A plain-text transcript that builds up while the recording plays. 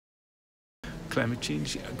climate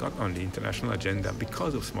change got on the international agenda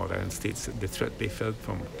because of small island states, the threat they felt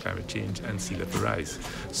from climate change and sea level rise.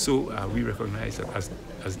 So we recognize that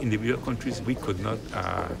as individual countries, we could not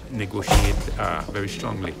negotiate very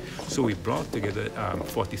strongly. So we brought together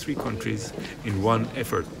 43 countries in one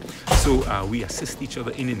effort. So we assist each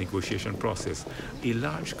other in the negotiation process. A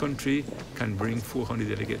large country can bring 400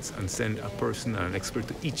 delegates and send a person and an expert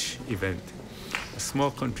to each event.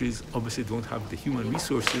 Small countries obviously don't have the human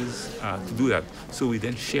resources to do that. So we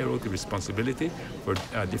then share out the responsibility for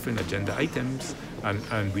different agenda items,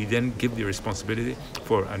 and we then give the responsibility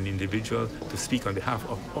for an individual to speak on behalf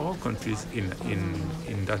of all countries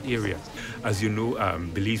in that area. As you know,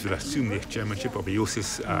 Belize will assume the chairmanship of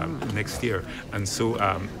AOSIS next year, and so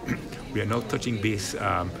we are now touching base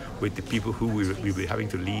with the people who we will be having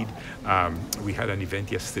to lead. We had an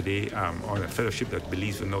event yesterday on a fellowship that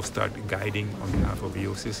Belize will now start guiding on behalf of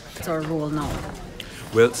AOSIS. What's our role now?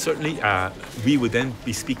 Well, certainly we will then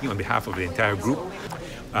be speaking on behalf of the entire group.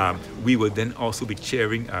 We will then also be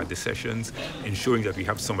chairing the sessions, ensuring that we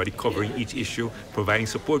have somebody covering each issue, providing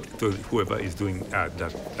support to whoever is doing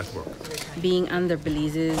that work. Being under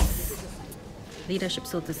Belize's leadership,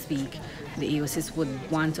 so to speak, the AOSIS would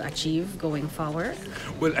want to achieve going forward?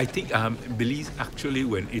 Well, I think Belize actually,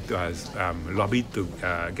 when it was lobbied to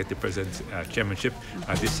get the president's chairmanship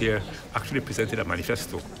this year, actually presented a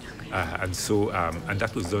manifesto. And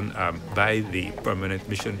that was done by the permanent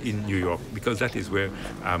mission in New York, because that is where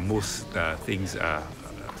most things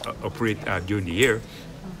operate during the year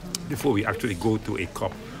before we actually go to a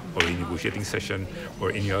COP or a negotiating session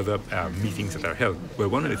or any other meetings that are held. Well,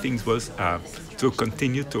 one of the things was to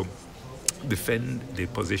continue to defend the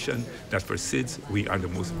position that for SIDS, we are the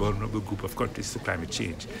most vulnerable group of countries to climate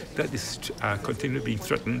change. That is continually being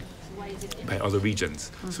threatened by other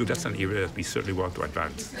regions. So that's an area that we certainly want to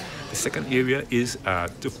advance. The second area is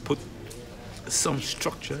to put some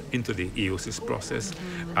structure into the AOSIS process,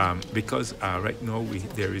 because right now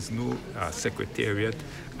there is no secretariat,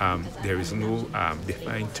 there is no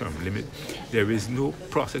defined term limit, there is no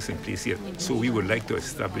process in place yet. So we would like to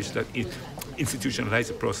establish that, institutionalize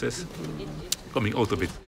the process coming out of it.